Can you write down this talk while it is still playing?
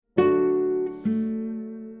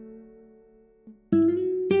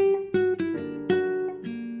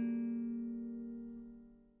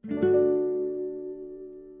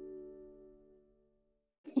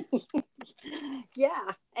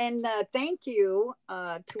And thank you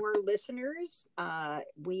to our listeners.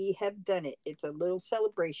 We have done it. It's a little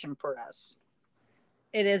celebration for us.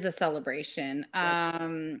 It is a celebration.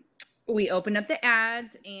 We opened up the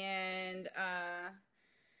ads, and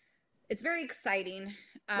it's very exciting.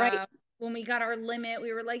 Right. When we got our limit,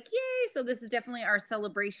 we were like, yay. So this is definitely our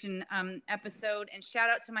celebration episode. And shout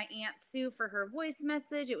out to my Aunt Sue for her voice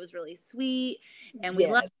message. It was really sweet. And we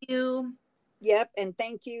love Yes. you. Yep. And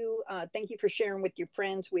thank you. Thank you for sharing with your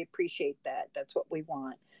friends. We appreciate that. That's what we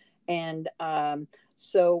want. And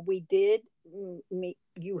so we did meet,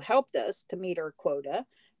 you helped us to meet our quota.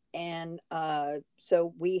 And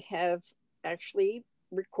so we have actually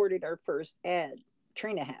recorded our first ad.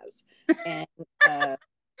 Trina has. And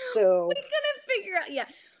so, We couldn't figure out. Yeah.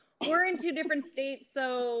 We're in two different states.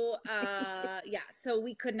 So, yeah. So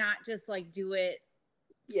we could not just like do it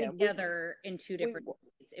yeah, together in two we, different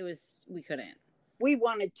states. We couldn't. we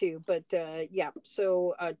wanted to, but yeah,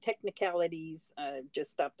 so technicalities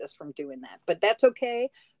just stopped us from doing that. But that's okay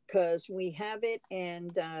because we have it,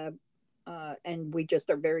 and we just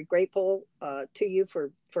are very grateful to you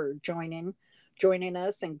for joining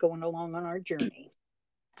us and going along on our journey.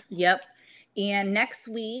 Yep. And next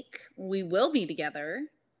week we will be together.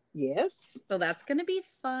 Yes. So that's going to be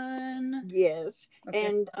fun. Yes.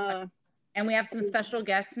 And we have some special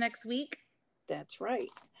guests next week. That's right.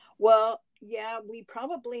 Well, yeah, we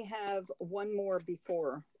probably have one more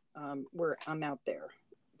before where I'm out there,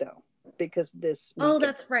 though, because this weekend. Oh,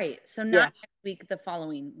 that's right. So not next week, the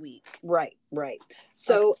following week. Right.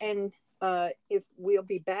 So, and if we'll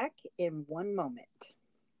be back in one moment.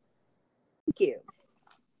 Thank you.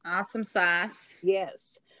 Awesome sauce.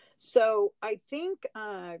 Yes. So I think,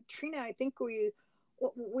 Trina, I think we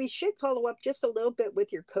should follow up just a little bit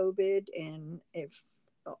with your COVID and if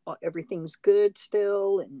everything's good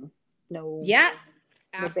still and no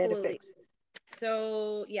absolutely.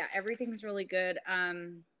 So yeah, everything's really good. I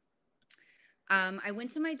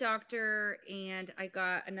went to my doctor and I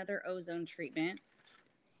got another ozone treatment,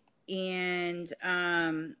 and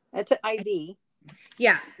that's an IV.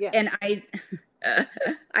 Yeah. And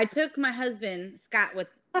I took my husband Scott with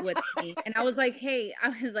me, and I was like, hey,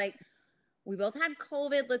 we both had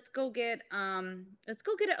COVID. Let's go get an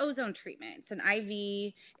ozone treatment. It's an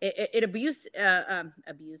IV. It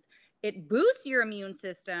boosts your immune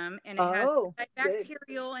system, and it has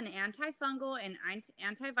antibacterial and antifungal and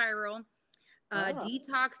antiviral,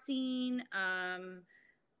 detoxing,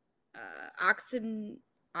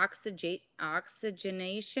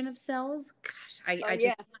 oxygenation of cells. Gosh, I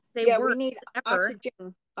just say we need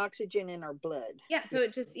oxygen in our blood. So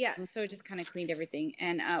it just kind of cleaned everything.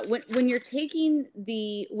 And when you're doing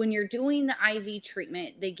the IV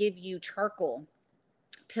treatment, they give you charcoal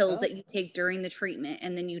pills that you take during the treatment,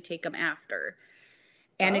 and then you take them after,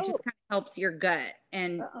 and it just kind of helps your gut,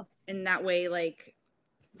 and in that way, like.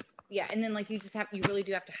 Yeah, and then like you really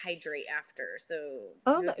do have to hydrate after. So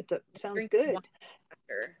that sounds good.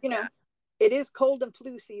 It is cold and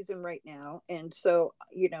flu season right now, and so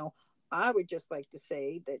I would just like to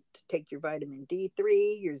say that take your vitamin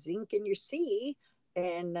D3, your zinc, and your C,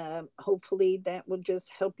 and hopefully that will just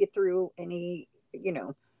help you through any.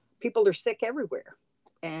 People are sick everywhere,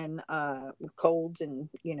 and colds and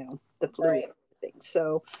the flu thing.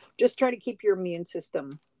 So just try to keep your immune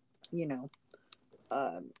system,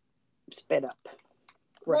 sped up.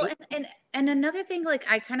 Right? Well, and another thing, like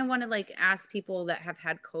I kind of want to like ask people that have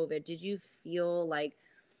had COVID, did you feel like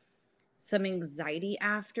some anxiety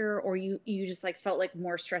after, or you just like felt like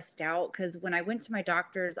more stressed out? Because when I went to my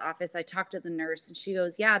doctor's office, I talked to the nurse and she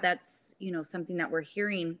goes, yeah, that's something that we're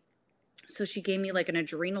hearing. So she gave me like an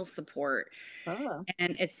adrenal support,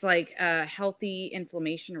 and it's like a healthy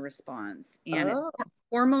inflammation response, and it's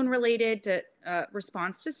hormone related to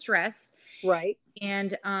response to stress. Right.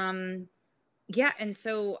 And yeah, and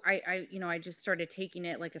so I just started taking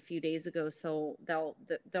it like a few days ago, so there'll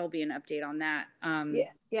be an update on that.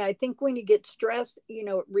 Yeah, I think when you get stressed,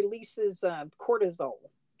 it releases cortisol,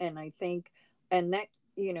 and I think, and that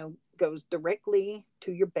goes directly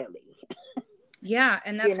to your belly. Yeah,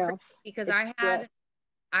 and that's because I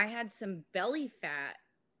had some belly fat,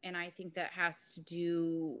 and I think that has to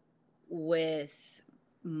do with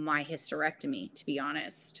my hysterectomy, to be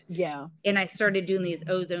honest. Yeah. And I started doing these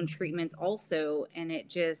ozone treatments also, and it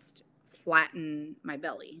just flattened my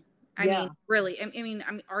belly. I mean, really. I mean,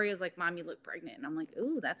 Aria's like, Mom, you look pregnant. And I'm like,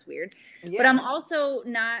 ooh, that's weird. Yeah. But I'm also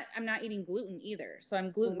not eating gluten either. So I'm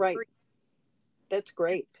gluten free. Right. That's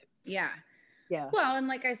great. Yeah. Yeah. Well, and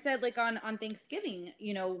like I said, like on Thanksgiving,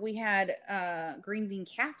 we had green bean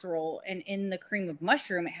casserole, and in the cream of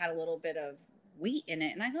mushroom, it had a little bit of wheat in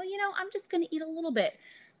it. And I go, I'm just going to eat a little bit.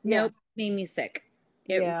 Nope, made me sick.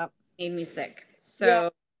 It Yeah. made me sick. Yeah.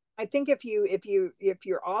 So I think if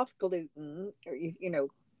you're off gluten, or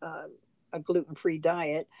a gluten-free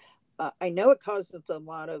diet, I know it causes a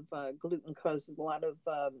lot of gluten causes a lot of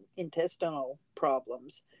intestinal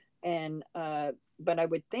problems, and but I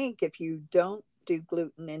would think if you don't do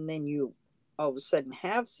gluten and then you all of a sudden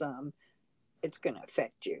have some, it's going to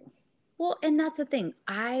affect you. well, and that's the thing.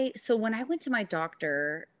 So when I went to my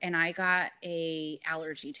doctor and I got a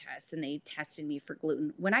allergy test and they tested me for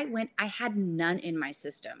gluten, when I went, I had none in my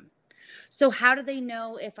system. So how do they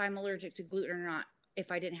know if I'm allergic to gluten or not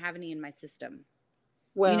if I didn't have any in my system?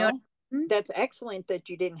 You know what Well, I mean? that's excellent that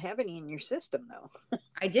you didn't have any in your system, though.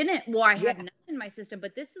 I didn't. Well, I had Yeah. none in my system,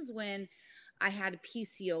 but this is when I had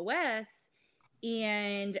PCOS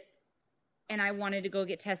and I wanted to go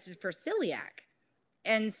get tested for celiac.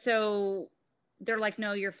 And so they're like,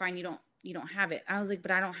 "No, you're fine. You don't have it." I was like,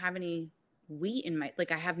 "But I don't have any wheat in my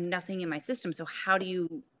like I have nothing in my system. So how do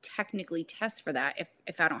you technically test for that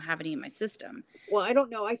if I don't have any in my system?" Well, I don't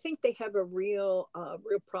know. I think they have a real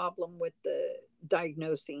problem with the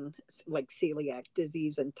diagnosing like celiac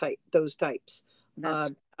disease and those types. Uh,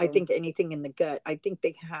 That's I true. think anything in the gut, I think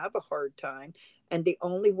they have a hard time, and the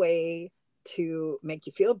only way to make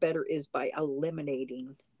you feel better is by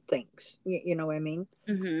eliminating things. You know what I mean?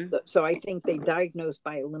 Mhm. So I think they diagnose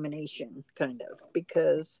by elimination, kind of,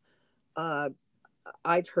 because uh,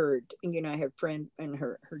 I've heard, I have a friend and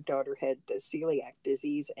her daughter had the celiac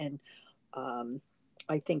disease, and um,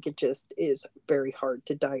 I think it just is very hard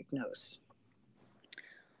to diagnose.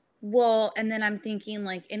 Well, and then I'm thinking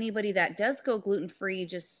like anybody that does go gluten free,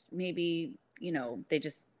 just maybe, they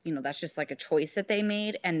just, that's just like a choice that they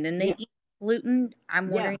made and then they Yeah, eat gluten. I'm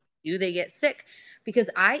yeah. wondering, do they get sick? Because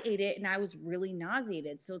I ate it and I was really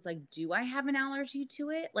nauseated. So it's like, do I have an allergy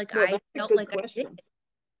to it? Like Well, I that's a felt good like I did. question.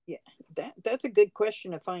 Yeah, that's a good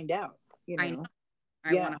question to find out. You I know. know,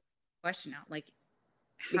 I want yeah, to question out like,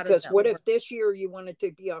 how does because that what work? if this year you wanted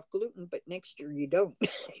to be off gluten, but next year you don't?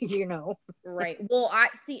 you know, Right. Well, I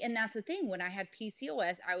see. And that's the thing. When I had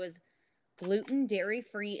PCOS, I was gluten, dairy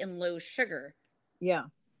free, and low sugar. yeah,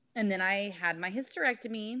 And then I had my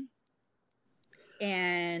hysterectomy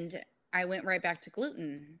and I went right back to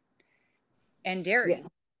gluten and yeah, dairy.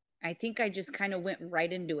 I think I just kind of went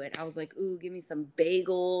right into it. I was like, "Ooh, give me some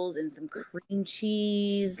bagels and some cream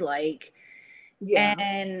cheese," like, yeah.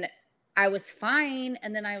 and I was fine.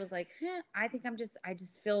 And then I was like, I think I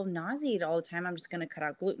just feel nauseated all the time. I'm just going to cut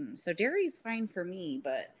out gluten. So dairy is fine for me,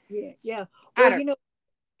 but Yeah, yeah. I Well, don't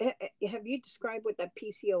have you described what that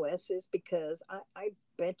PCOS is? Because I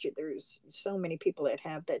bet you there's so many people that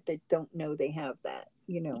have that don't know they have that.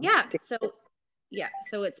 Yeah,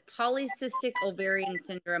 so it's polycystic ovarian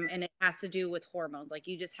syndrome and it has to do with hormones. Like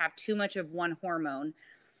you just have too much of one hormone.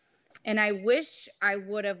 And I wish I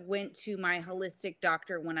would have went to my holistic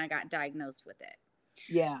doctor when I got diagnosed with it.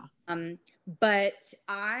 Yeah, Um, but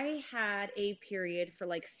I had a period for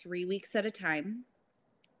like 3 weeks at a time.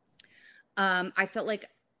 I felt like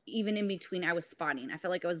even in between I was spotting. I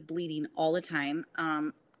felt like I was bleeding all the time.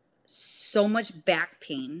 So much back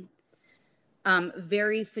pain.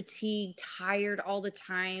 Very fatigued, tired all the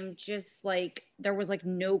time, just like there was like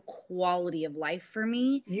no quality of life for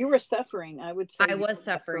me. you were suffering. I would say I you was were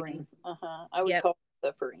suffering. suffering. Uh-huh. I would Yep. call it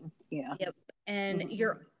suffering. Yeah. Yep. And Hmm.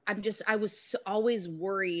 I was always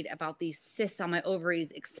worried about these cysts on my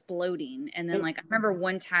ovaries exploding. And then And like I remember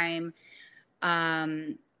one time,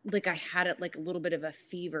 like I had it like a little bit of a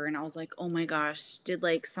fever and I was like, oh my gosh, did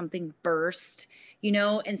like something burst,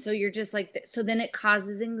 And so you're just like, so then it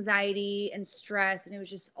causes anxiety and stress. And it was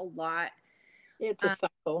just a lot. it's a Um,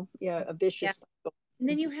 cycle. Yeah, a yeah. vicious cycle. And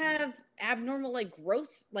then Mhm. you have abnormal like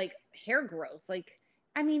growth, like hair growth. Like,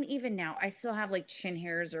 I mean, even now I still have like chin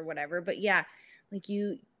hairs or whatever, but yeah, like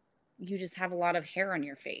you just have a lot of hair on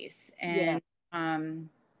your face. Yeah. And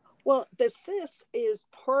Well, the cyst is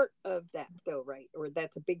part of that, though, right? Or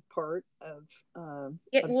that's a big part it of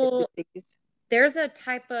the will disease. there's a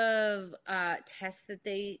type of test that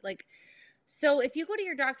they like. So if you go to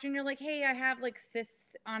your doctor and you're like, hey, I have like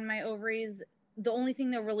cysts on my ovaries, the only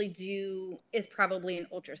thing they'll really do is probably an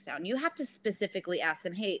ultrasound. You have to specifically ask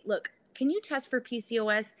them, hey, look, can you test for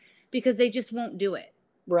PCOS? Because they just won't do it.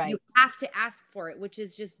 You Right. have to ask for it, which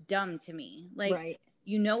is just dumb to me. Like, Right.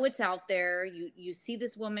 it's out there. You see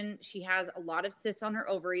this woman, she has a lot of cysts on her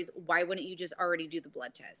ovaries. Why wouldn't you just already do the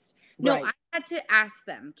blood test? No, I Right. had to ask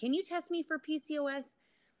them, can you test me for PCOS?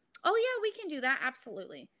 Oh yeah, we can do that.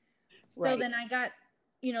 Absolutely. So Right. then I got,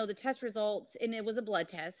 the test results and it was a blood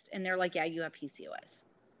test and they're like, yeah, you have PCOS.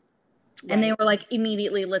 And they Right. were like,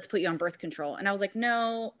 immediately, let's put you on birth control. And I was like,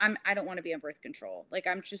 no, I don't want to be on birth control. Like,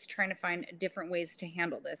 I'm just trying to find different ways to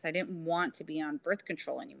handle this. I didn't want to be on birth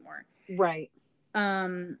control anymore. Right.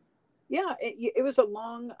 Um, Yeah, it was a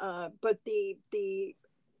long, but the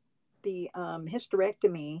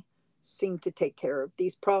hysterectomy seemed to take care of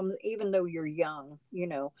these problems, even though you're young.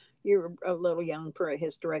 You're a little young for a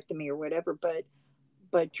hysterectomy or whatever,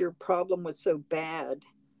 but your problem was so bad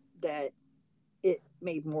that it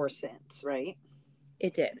made more sense, right?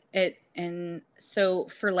 it did. And so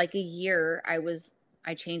for like a year,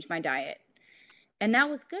 I changed my diet, and that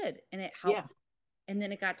was good, and it Yeah, helped. And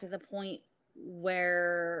then it got to the point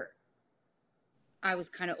where I was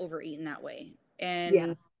kind of overeating that way. yeah.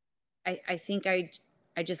 And I think I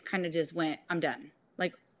just kind of just went, I'm done.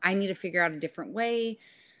 Like, I need to figure out a different way.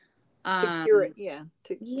 To cure it, Um, yeah.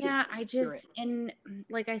 To yeah, I cure it. just, and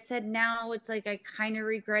like I said, now it's like I kind of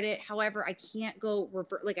regret it. However, I can't go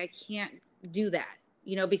revert, like I can't do that,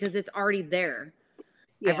 because it's already there.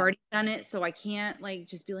 I've Yeah. already done it, so I can't like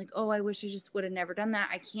just be like, "Oh, I wish I just would have never done that."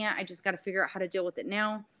 I can't. I just got to figure out how to deal with it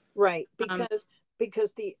now. Right, Um,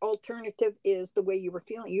 because the alternative is the way you were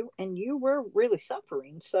feeling. You were really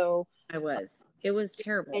suffering. So, I was. It was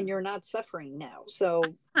terrible. and you're not suffering now.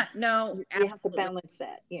 So No, you have to absolutely. balance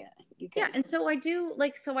that. Yeah, you got Yeah, to. and so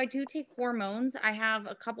I do take hormones. I have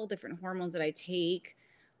a couple different hormones that I take.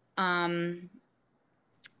 Um,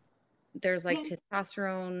 there's like Yeah,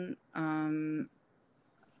 testosterone,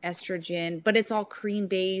 estrogen, but it's all cream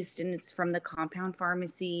based and it's from the compound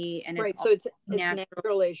pharmacy and it's right. So all it's natural.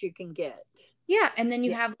 natural as you can get. Yeah, and then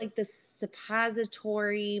you Yeah, have like the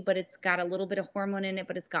suppository, but it's got a little bit of hormone in it,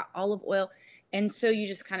 but it's got olive oil. And so you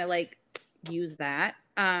just kind of like use that.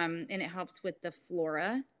 And it helps with the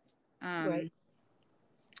flora right. um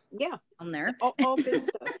Yeah, on there. all good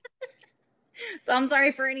stuff. So I'm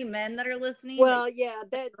sorry for any men that are listening that Well, yeah,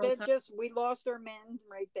 girl that talk. just we lost our men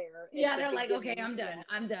right there at Yeah, the they're like, okay, beginning. I'm Yeah. done.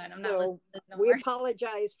 I'm done. I'm not listening So to this no we more.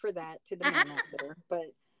 apologize for that to the men out there, but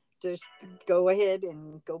just go ahead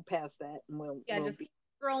and go past that, and Yeah, we'll just be keep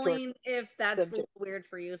to our scrolling if that's a little subject. weird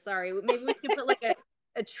for you. Sorry. Maybe we should put like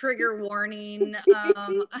a trigger warning.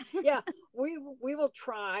 Yeah, we will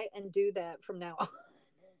try and do that from now on.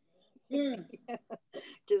 Mm,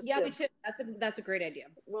 Just yeah, we should. That's a great idea.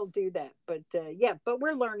 we'll do that, but yeah, but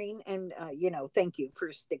we're learning, and thank you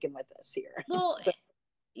for sticking with us here. Well, So,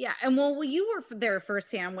 yeah, and well, you were there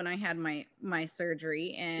firsthand when I had my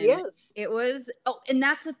surgery, and yes. it was. Oh, and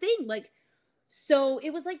that's the thing. Like, so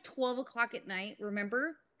it was like 12 o'clock at night.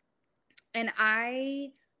 Remember? And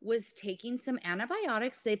I was taking some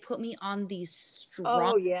antibiotics. They put me on these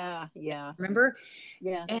strong, Oh yeah, yeah, remember?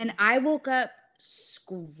 yeah, And I woke up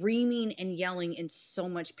screaming and yelling in so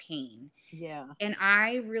much pain. yeah, And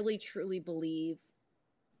I really truly believe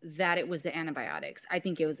that it was the antibiotics. I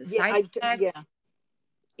think it was a yeah. side Yeah, effect. yeah.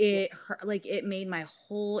 It hurt, like it made my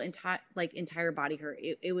whole entire body hurt.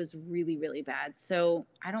 It was really, really bad. So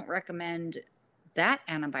I don't recommend that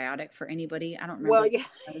antibiotic for anybody. I don't remember Well, what yeah,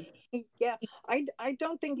 it was. yeah. I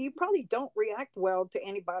don't think you probably don't react well to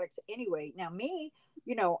antibiotics anyway. Now, me,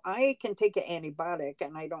 I can take an antibiotic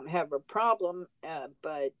and I don't have a problem.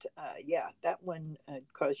 But yeah, that one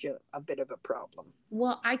caused you a bit of a problem.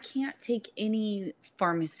 Well, I can't take any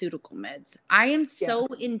pharmaceutical meds. I am Yeah, so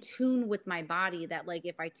in tune with my body that, like,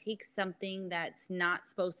 if I take something that's not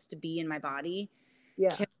supposed to be in my body,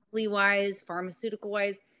 yeah. chemically wise, pharmaceutical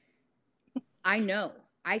wise, I know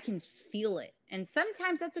I can feel it. And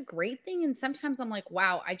sometimes that's a great thing. And sometimes I'm like,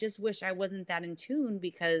 wow, I just wish I wasn't that in tune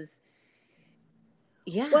because,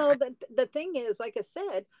 yeah, Well, the thing is, like I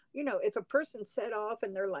said, if a person set off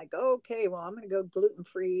and they're like, okay, well, I'm going to go gluten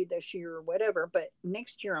free this year or whatever, but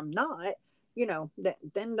next year I'm not,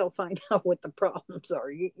 then they'll find out what the problems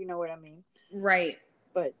are. You know what I mean? right.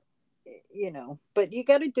 But but you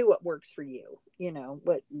got to do what works for you. We're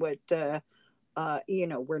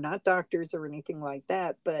not doctors or anything like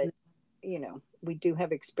that, but we do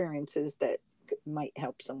have experiences that might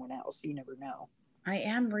help someone else. You never know. I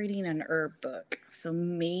am reading an herb book. So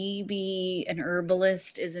maybe an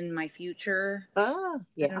herbalist is in my future. I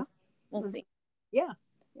Yeah. don't, we'll Mhm. see. Yeah,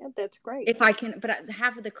 yeah, that's great. If I can, but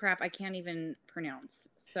half of the crap I can't even pronounce.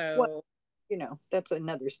 Well, So, that's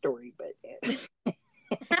another story, but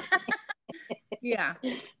yeah.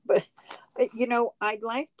 but I'd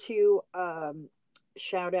like to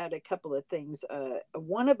shout out a couple of things.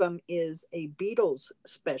 One of them is a Beatles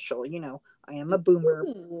special. I am a boomer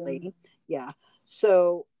Ooh. lady. Yeah.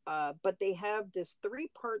 So, but they have this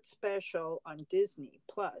 3-part special on Disney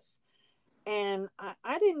Plus, and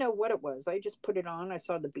I didn't know what it was. I just put it on. I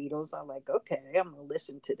saw the Beatles. I'm like, okay, I'm gonna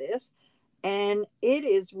listen to this. And it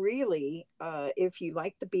is really, if you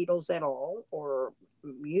like the Beatles at all, or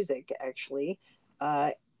music actually,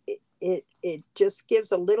 it just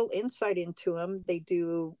gives a little insight into them.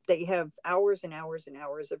 They have hours and hours and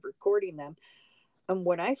hours of recording them. And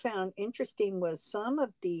what I found interesting was some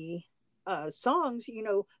of the songs,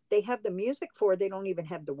 they have the music for, they don't even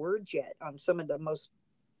have the words yet on some of the most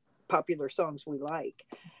popular songs we like.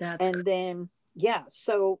 That's And then, yeah,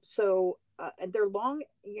 and they're long,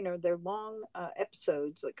 they're long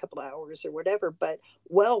episodes, a couple hours or whatever, but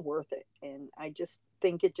well worth it. And I just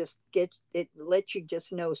think it lets you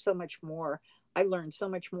just know so much more. I learned so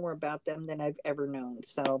much more about them than I've ever known.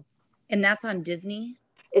 So, and that's on Disney.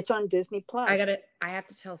 it's on Disney Plus. I have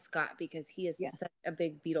to tell Scott because he is Yeah. such a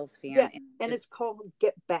big Beatles fan. Yeah, and it's called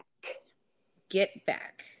Get Back. Get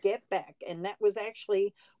Back. Get Back. And that was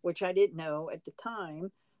actually, which I didn't know at the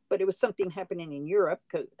time, but it was something happening in Europe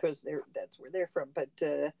because that's where they're from. But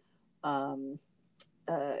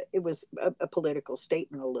it was a political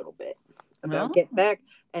statement a little bit about Get Back.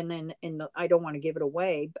 And then I don't want to give it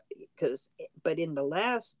away, but in the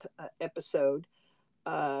last episode,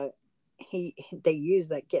 they use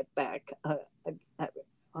that Get Back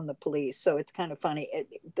on the police. So it's kind of funny.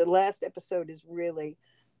 The last episode is really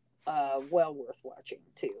well worth watching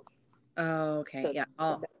too. Oh, okay. So, yeah.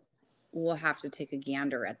 We'll have to take a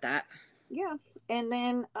gander at that. Yeah. And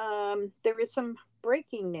then there is some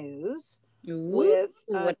breaking news with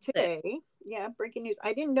today. Yeah, breaking news.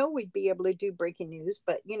 I didn't know we'd be able to do breaking news,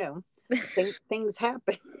 but things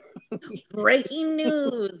happen. Breaking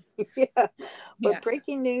news. Yeah. But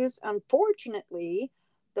breaking news, unfortunately,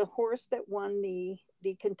 the horse that won the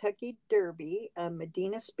Kentucky Derby,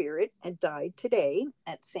 Medina Spirit, had died today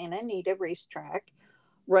at Santa Anita Racetrack.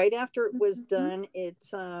 Right after it was done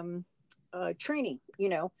its training,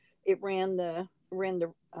 it ran the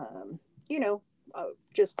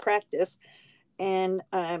just practice, and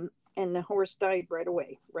the horse died right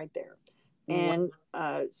away, right there. And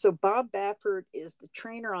so Bob Baffert is the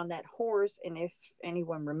trainer on that horse, and if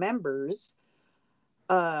anyone remembers,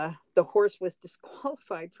 the horse was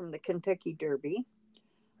disqualified from the Kentucky Derby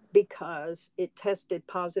because it tested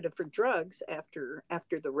positive for drugs after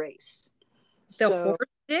the race. The horse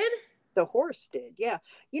did? The horse did, yeah.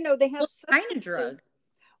 They have what kind of drugs?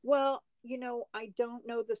 Well, I don't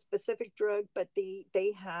know the specific drug, but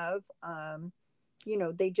they have,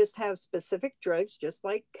 they just have specific drugs, just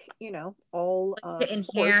like, all to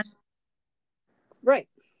enhance. Right.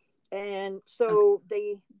 And so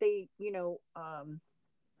they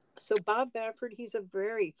so Bob Baffert, he's a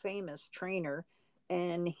very famous trainer,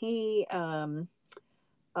 and he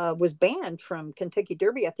was banned from Kentucky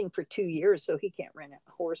Derby, I think, for 2 years, so he can't run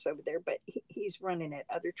a horse over there, but he's running at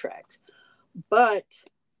other tracks. But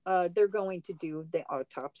they're going to do the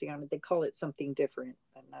autopsy on it. They call it something different,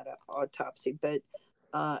 not an autopsy, but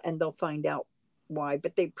and they'll find out why.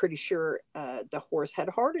 But they're pretty sure the horse had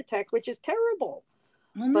a heart attack, which is terrible.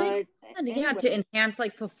 Oh my God. Anyway. Yeah, to enhance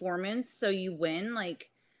like performance, so you win, like.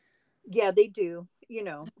 Yeah, they do.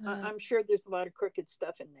 I'm sure there's a lot of crooked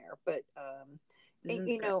stuff in there, but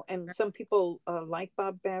and some people like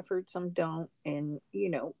Bob Baffert, some don't, and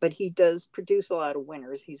but he does produce a lot of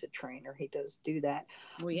winners. He's a trainer. He does do that.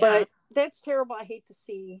 Well, yeah. But that's terrible. I hate to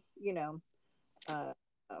see a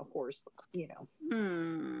horse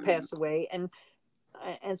pass away, and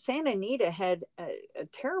Santa Anita had a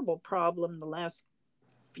terrible problem the last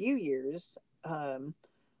few years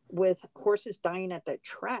with horses dying at that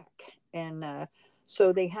track, and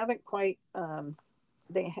so they haven't quite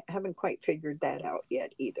figured that out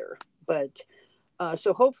yet either. But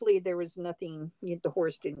so hopefully there was nothing, the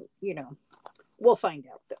horse didn't, we'll find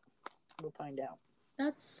out though. We'll find out.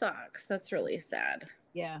 That sucks. That's really sad.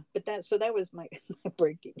 Yeah, but that was my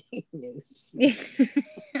breaking news.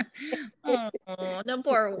 Oh, the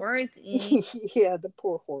poor horse. Yeah, the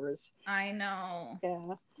poor horse. I know.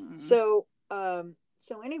 Yeah. So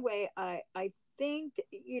anyway, I think,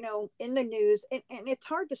 in the news, and it's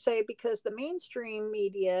hard to say because the mainstream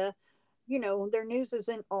media, their news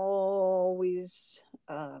isn't always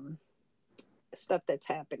stuff that's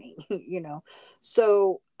happening,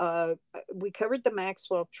 So we covered the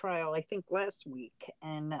Maxwell trial, I think, last week.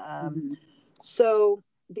 And so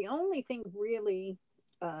the only thing really,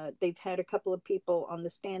 they've had a couple of people on the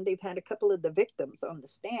stand. They've had a couple of the victims on the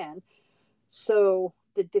stand. So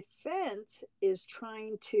the defense is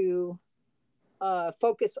trying to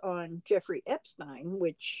focus on Jeffrey Epstein,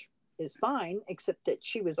 which is fine, except that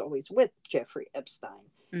she was always with Jeffrey Epstein.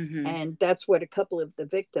 Mm-hmm. And that's what a couple of the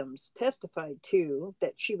victims testified to,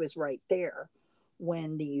 that she was right there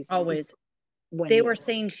when these... Always. when They were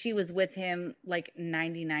saying she was with him like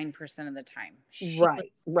 99% of the time. She was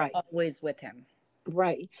right, always with him.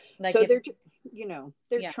 right. Like So if,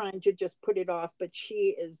 they're trying to just put it off, but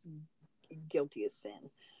she is guilty of sin.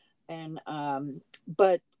 And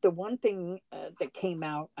but the one thing that came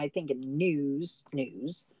out, I think, in news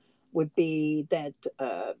would be that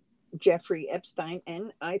Jeffrey Epstein,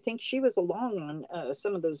 and I think she was along on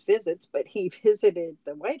some of those visits, but he visited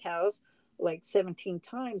the White House like 17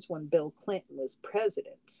 times when Bill Clinton was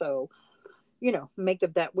president. So, make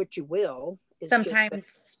of that what you will. It's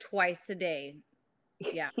sometimes twice a day.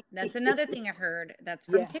 Yeah, that's another thing I heard. That's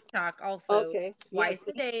from TikTok also. Okay. Twice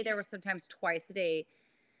a day. There were sometimes twice a day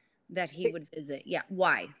that he would visit. Yeah.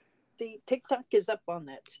 Why? See, TikTok is up on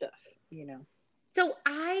that stuff, So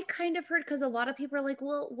I kind of heard, because a lot of people are like,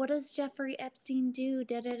 well, what does Jeffrey Epstein do?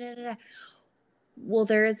 Da, da, da, da, da. Well,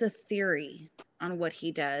 there is a theory on what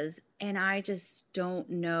he does, and I just don't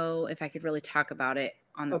know if I could really talk about it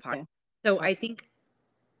on the podcast. Okay. So I think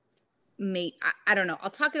I don't know.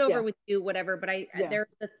 I'll talk it over Yeah. with you, whatever. But Yeah. there's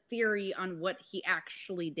a theory on what he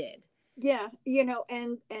actually did. Yeah,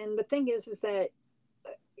 and the thing is that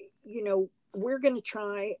we're going to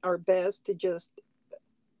try our best to just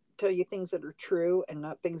tell you things that are true and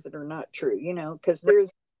not things that are not true, because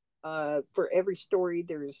there's for every story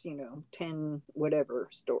there's 10 whatever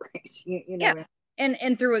stories, Yeah,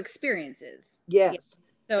 and through experiences. Yes.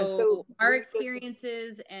 Yeah. So our we're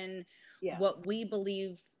experiences and what we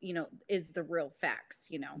believe, is the real facts,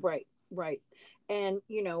 Right. And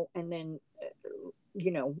and then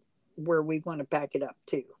where we want to back it up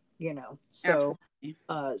too, so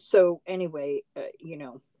Absolutely. So anyway,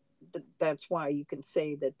 that's why you can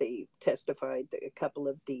say that they testified, a couple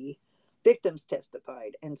of the victims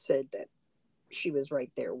testified and said that she was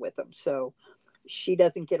right there with them, so she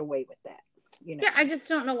doesn't get away with that. Yeah, I just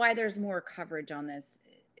don't know why there's more coverage on this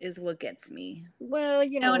is what gets me. Well,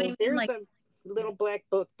 know what I mean? there's Like, a little black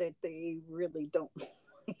book that they really don't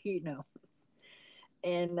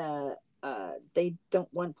and they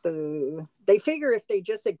don't want they figure if they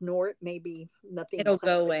just ignore it, maybe nothing it'll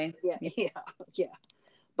go away. Yeah.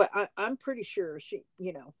 But I'm pretty sure she,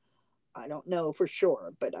 I don't know for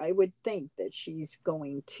sure, but I would think that she's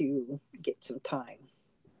going to get some time,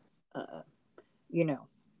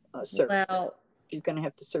 served. Well, she's going to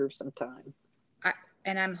have to serve some time.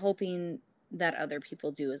 And I'm hoping that other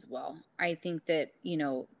people do as well. I think that,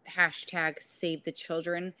 hashtag save the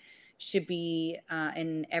children should be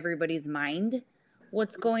in everybody's mind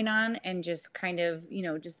what's going on, and just kind of,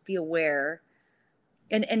 just be aware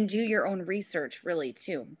and do your own research really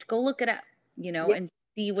too. Go look it up, and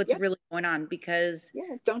see what's really going on, because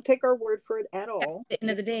don't take our word for it at all. At the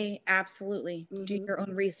end of the day, absolutely. Do your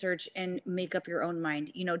own research and make up your own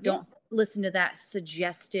mind. Don't listen to that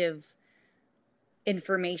suggestive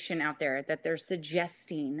information out there that they're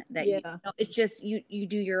suggesting that it's just you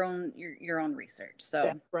do your own research.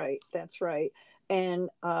 So that's right. And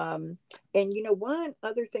one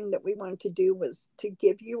other thing that we wanted to do was to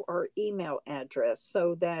give you our email address,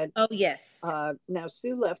 so that now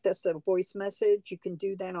Sue left us a voice message. You can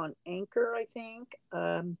do that on Anchor, I think.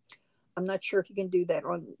 I'm not sure if you can do that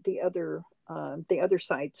on the other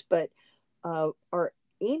sites, but our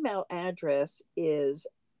email address is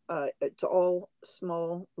it's all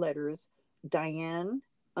small letters,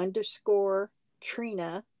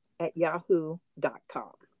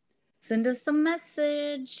 Diane_Trina@yahoo.com. Send us a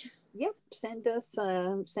message. Yep, send us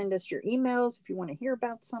your emails if you want to hear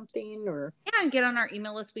about something, or and get on our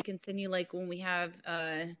email list. We can send you, like, when we have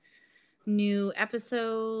new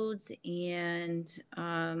episodes, and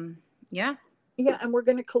and we're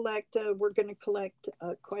going to collect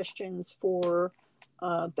questions for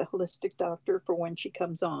the holistic doctor for when she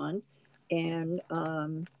comes on, and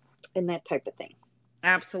that type of thing.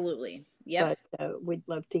 Absolutely. Yeah. But we'd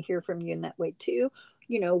love to hear from you in that way too.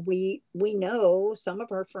 We know some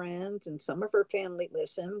of our friends and some of our family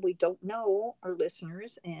listen. We don't know our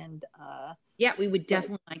listeners, and we would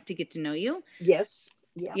definitely like to get to know you. Yes.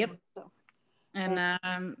 Yeah. Yep. So.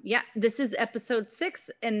 And this is episode 6,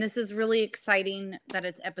 and this is really exciting that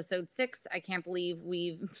it's episode 6. I can't believe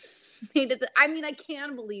we've made it. I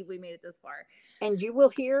can believe we made it this far. And you will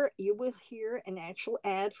hear an actual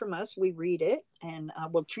ad from us. We read it, and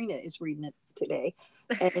Trina is reading it today,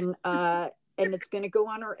 and and it's going to go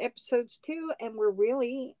on our episodes too. And we're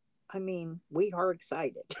really, we are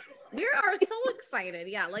excited. We are so excited.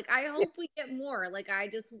 Yeah, like, I hope we get more. Like, I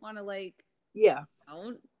just want to, like,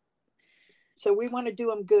 So we want to do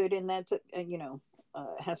them good, and that's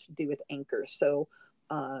has to do with Anchor. So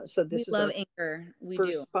this is love Anchor. We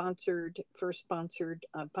first sponsored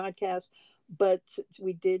podcast. but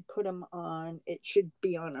we did put them on. It should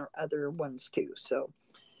be on our other ones too. So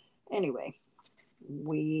anyway,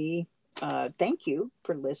 we thank you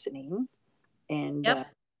for listening, and Yep.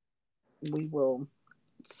 we will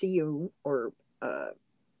see you or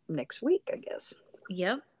next week, I guess.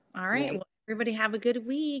 Yep. All right. Right. Well, everybody have a good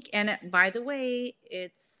week. And by the way,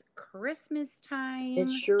 it's Christmas It time.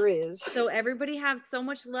 sure is. So everybody have so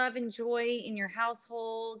much love and joy in your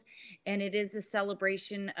household. And it is a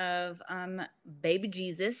celebration of baby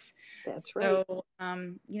Jesus. That's right.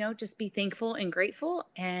 So just be thankful and grateful,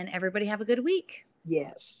 and everybody have a good week.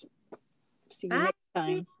 Yes. See you Bye. next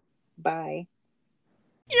time. Bye.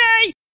 Yay!